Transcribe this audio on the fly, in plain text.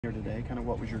Here today, kind of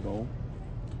what was your goal?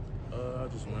 I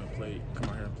just want to come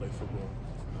out here and play football.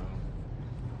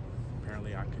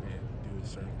 Apparently I couldn't do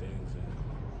certain things, and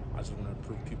I just want to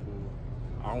prove people.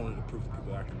 I wanted to prove to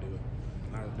people that I can do it.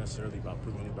 Not necessarily about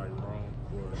proving anybody wrong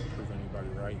or proving anybody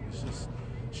right. It's just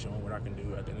showing what I can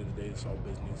do. At the end of the day, it's all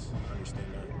business. I understand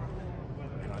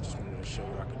that, and I just wanted to show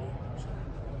what I can do. So.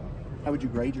 How would you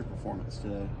grade your performance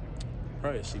today?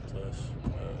 Probably a C+.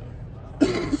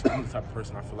 I'm the type of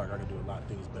person I feel like I can do a lot of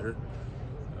things better.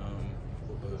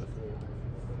 But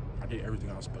I did everything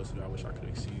I was supposed to do. I wish I could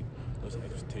exceed those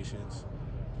expectations.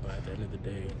 But at the end of the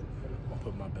day, I'll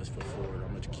put my best foot forward. I'm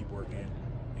going to keep working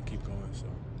and keep going. So,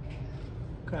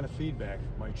 what kind of feedback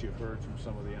might you have heard from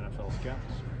some of the NFL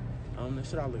scouts? They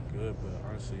said I look good, but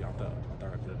honestly, I thought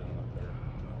I could have done a lot better.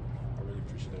 I really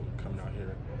appreciate them coming out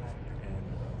here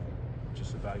and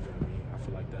just evaluating me. I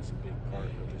feel like that's a big part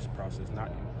of this process.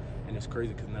 And it's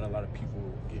crazy because not a lot of people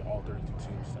get all 32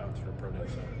 teams out to the pro day.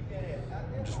 So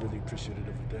I'm just really appreciative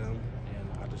of them, and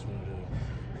I just wanted to.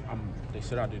 They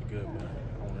said I did good, but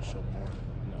I want to show more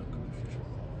in the upcoming future.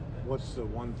 What's the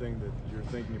one thing that you're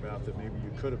thinking about that maybe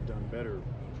you could have done better?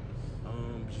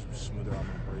 Just smoother out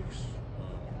my breaks.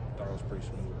 Thought I was pretty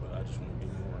smooth, but I just want to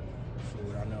be more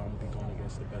fluid. I know I'm gonna be going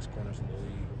against the best corners in the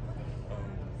league,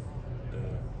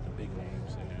 the big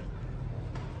names, and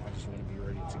I just want to be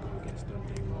ready to go against them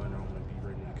day one. I want to be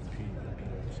ready to compete and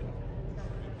beat them. So.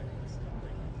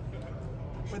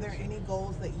 Were there any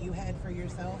goals that you had for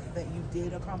yourself that you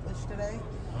did accomplish today?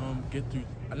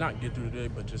 Not get through today,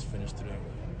 but just finish today.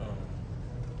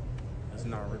 There's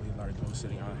not really a lot of goal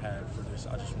setting I had for this.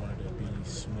 I just wanted to be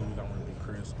smooth. I wanted to be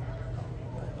crisp.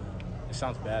 It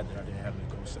sounds bad that I didn't have any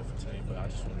goal set for today, but I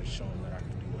just wanted to show them that I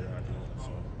could do whatever I did.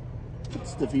 So.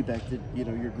 What's the feedback that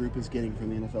your group is getting from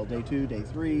the NFL? Day 2, day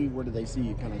 3, where do they see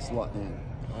you kind of slot in?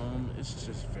 It's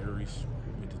just varies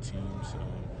with the teams.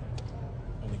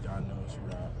 Only God knows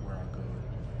where I go.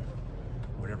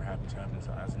 Whatever happens, happens.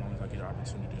 As long as I get an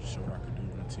opportunity to show what I can do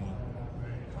with the team,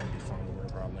 I'll be fine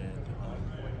wherever I land.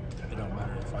 It don't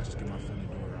matter if I just get my foot in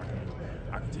the door.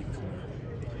 I can take it from there.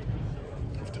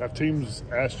 Have teams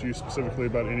asked you specifically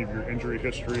about any of your injury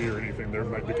history or anything they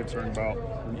might be concerned about?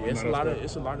 Yeah, it's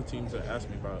a lot of teams that ask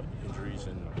me about injuries,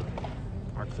 and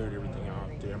I cleared everything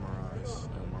out. The MRIs,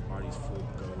 my body's full to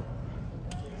go,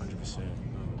 100%.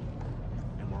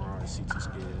 MRIs, CT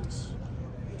scans,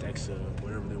 DEXA,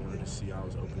 whatever they wanted to see, I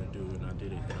was open to do, and I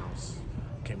did it.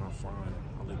 And came out fine.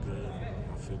 I look good.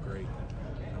 I feel great.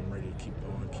 I'm ready to keep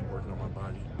going, keep working on my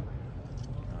body,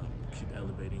 keep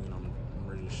elevating, and I'm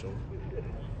ready to show.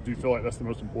 Do you feel like that's the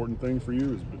most important thing for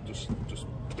you, is just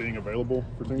being available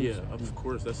for things? Yeah, of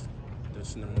course. That's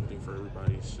the number one thing for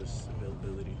everybody. It's just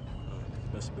availability.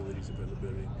 Best ability is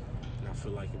availability. And I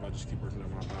feel like if I just keep working on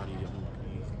my body, I'm going to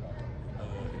be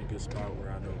in a good spot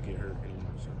where I don't get hurt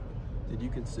anymore. So. Did you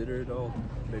consider at all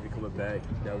maybe coming back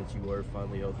now that you were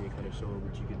finally healthy and kind of showing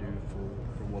what you could do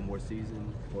for one more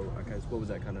season? Or I guess, what was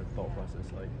that kind of thought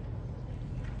process like?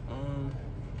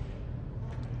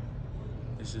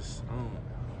 It's just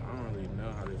I don't really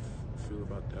know how to feel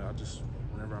about that. I just,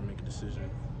 whenever I make a decision,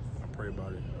 I pray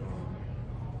about it.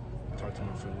 Talk to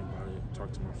my family about it.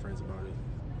 Talk to my friends about it.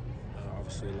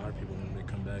 Obviously, a lot of people want me to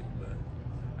come back, but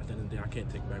at the end of the day, I can't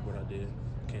take back what I did.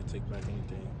 I can't take back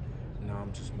anything. Now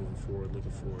I'm just moving forward,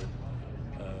 looking forward.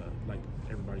 Like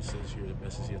everybody says here, the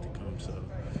best is yet to come. So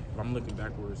if I'm looking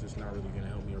backwards, it's not really going to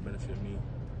help me or benefit me.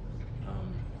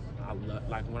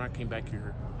 Like when I came back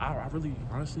here, I really,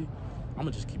 honestly, I'm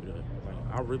gonna just keep it up.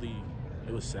 Like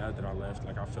it was sad that I left.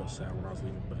 Like I felt sad when I was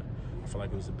leaving, but I feel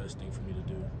like it was the best thing for me to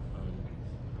do.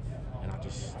 And I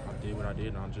did what I did,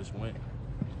 and I just went.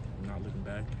 I'm not looking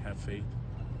back. Have faith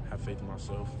in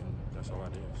myself, and that's all I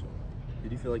did. So.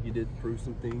 Did you feel like you did prove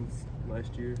some things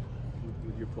last year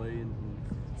with your play and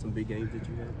some big games that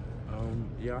you had?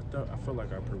 Yeah, I felt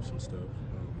like I proved some stuff.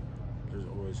 There's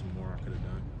always more I could have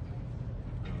done.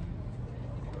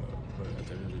 But at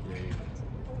the end of the day,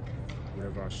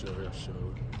 whatever I showed, I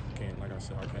showed. Like I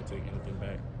said, I can't take anything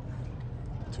back.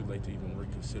 Too late to even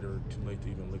reconsider, too late to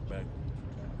even look back.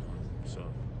 So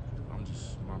I'm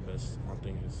just, my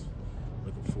thing is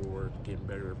looking forward, getting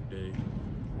better every day,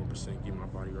 1%, getting my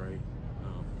body right.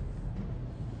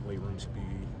 Weight room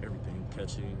speed, everything,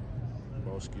 catching,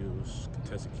 ball skills,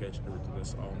 contested catch, everything.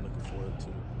 That's all I'm looking forward to.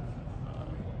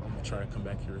 I'm gonna try to come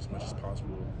back here as much as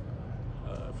possible.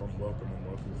 If I'm welcome, I'm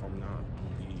welcome. If I'm not,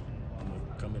 I'm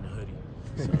gonna come in a hoodie.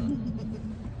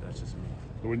 So that's just me.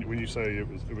 When you say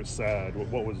it was sad,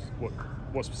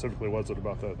 what specifically was it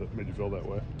about that made you feel that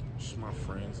way? Just my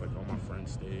friends, like all my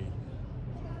friends stayed,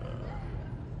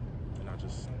 and I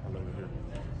love it here.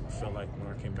 I felt like when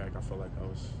I came back, I felt like I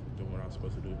was doing what I was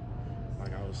supposed to do.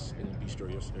 Like I was in the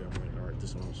bistro yesterday. I'm like, all right,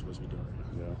 this is what I'm supposed to be doing.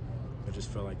 Yeah. I just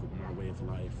felt like with my way of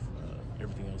life,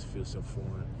 everything else feels so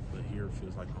foreign, but here it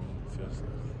feels like home. It feels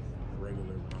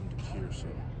regular when I'm here. So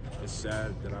it's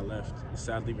sad that I left. It's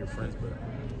sad leaving your friends, but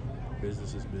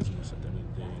business is business at the end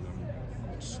of the day, and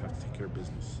I just have to take care of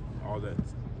business. All the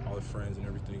friends and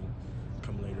everything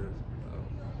come later.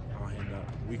 I'll hand out.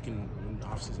 When the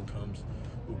off season comes,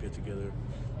 we'll get together,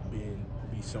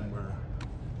 be somewhere,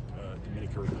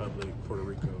 Dominican Republic, Puerto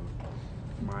Rico,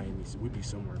 Miami. So we'd be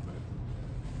somewhere, but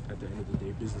at the end of the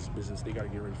day, business is business. They got to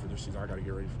get ready for their season. I got to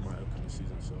get ready for my upcoming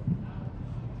season. So,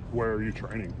 where are you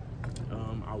training?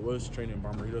 I was training in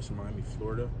Bommarito's in Miami,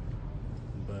 Florida,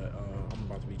 but I'm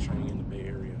about to be training in the Bay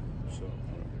Area. So,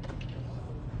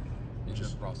 in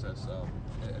this process,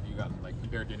 have you gotten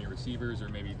compared to any receivers or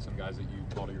maybe some guys that you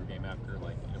thought of your game after,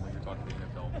 when you're talking to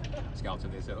NFL scouts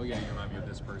and they said, oh yeah, you remind me of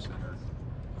this person or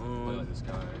play like this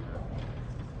guy? Or...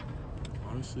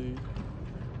 Honestly,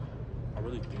 I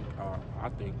really think my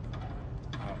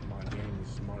game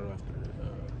is modeled after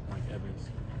Mike Evans.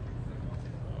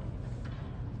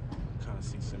 Kind of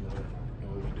see similar in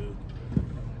what we do.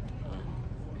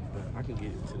 But I can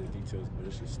get into the details, but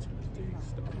it's just too many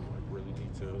things that I'm really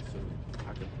detailed. So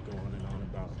I could go on and on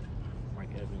about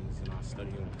Mike Evans, and I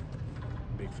study him.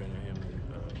 Big fan of him and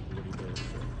what he does.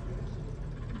 So.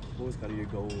 What was kind of your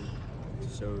goal to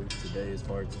show today as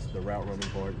far as just the route running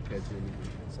part, catching,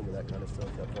 some of that kind of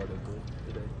stuff, that part of it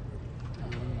today?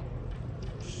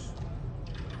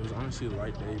 It was honestly a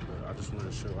light day, but I just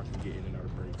wanted to show I can get in and out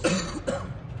of breaks.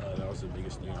 That was the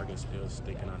biggest thing. I guess they was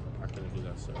thinking I couldn't do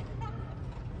that, so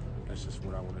that's just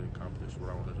what I wanted to accomplish, what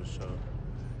I wanted to show.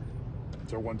 Is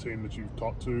there one team that you've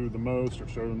talked to the most or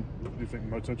shown you think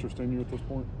most interest in you at this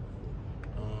point?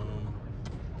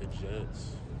 The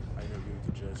Jets. I interviewed with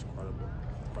the Jets quite a bit.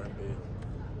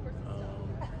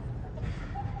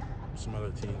 Some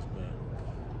other teams, but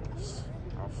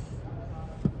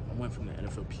I went from the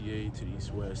NFLPA to the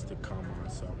East West to Combine,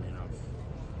 so I mean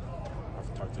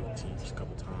I've talked to the teams a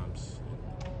couple times,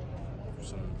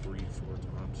 some 3-4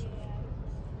 times. So.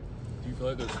 Do you feel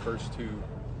like those first two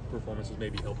performances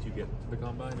maybe helped you get to the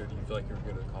combine, or do you feel like you're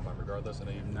good at the combine regardless? I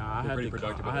know you're pretty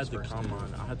productive. I had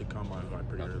the combine like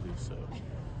pretty early, so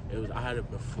I had it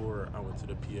before I went to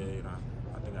the PA, and I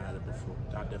think I had it before.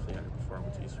 I definitely had it before I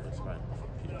went to East West. I had it before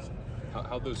PA. So.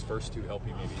 How'd those first two help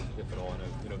you, maybe, if at all? I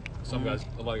know, some guys,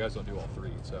 a lot of guys don't do all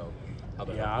three. So,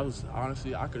 I was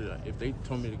honestly, I could if they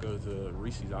told me to go to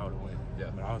Reese's, I would have went.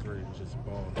 Yeah. But I was ready to just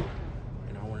ball,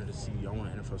 and I want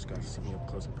NFL scouts to see me up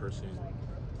close in person,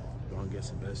 go and get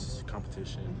some best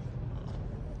competition.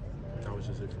 That was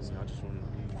just it for me. I just wanted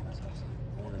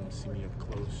them to see me up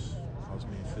close. I was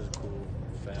being physical,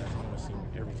 fast. I want to see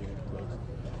everything up close.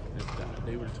 And if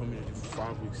they would have told me to do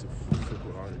 5 weeks of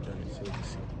football, I would have done it so they could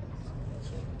see.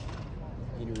 So,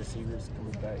 any receivers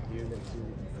coming back here next year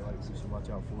that you feel like we should watch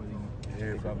out for?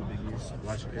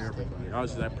 Watch everybody. I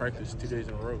was at practice 2 days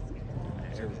in a row.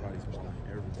 Everybody's balling.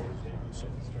 So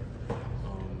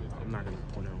I'm not going to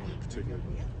point out one in particular,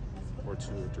 or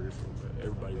 2 or 3 or 4, but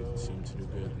everybody seems to do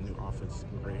good. The new offense is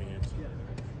in great hands.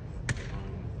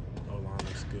 O-line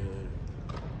looks good.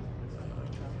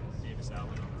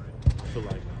 I feel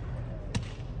like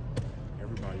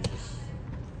everybody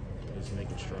is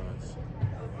making strides,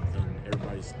 and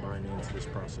everybody's buying into this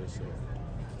process. So I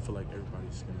feel like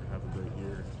everybody's going to have a great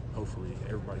year. Hopefully,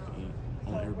 everybody can eat. I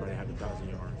want everybody to have 1,000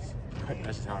 yards.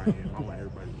 That's just how I am. I want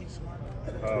everybody to eat. So.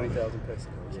 20,000 pesos.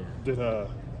 Yeah.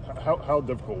 How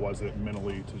difficult was it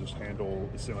mentally to just handle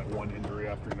like one injury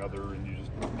after another, and you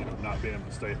just not being able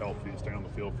to stay healthy, stay on the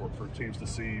field for teams to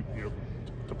see,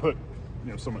 to put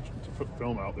so much to put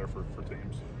film out there for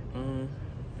teams?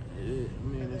 It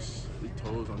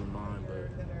tolls on the mind, but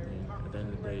at the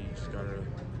end of the day, you just gotta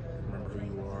remember who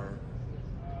you are.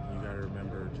 You gotta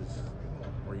remember just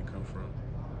where you come from.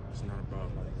 It's not about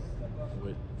what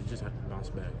you just have to bounce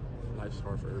back. Life's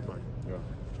hard for everybody. Yeah.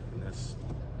 And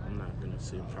I'm not gonna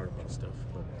say I'm proud about stuff,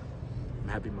 but I'm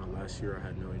happy my last year I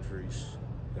had no injuries.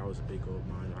 That was a big goal of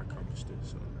mine. I accomplished it.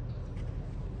 So.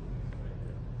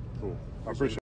 Cool. I appreciate it.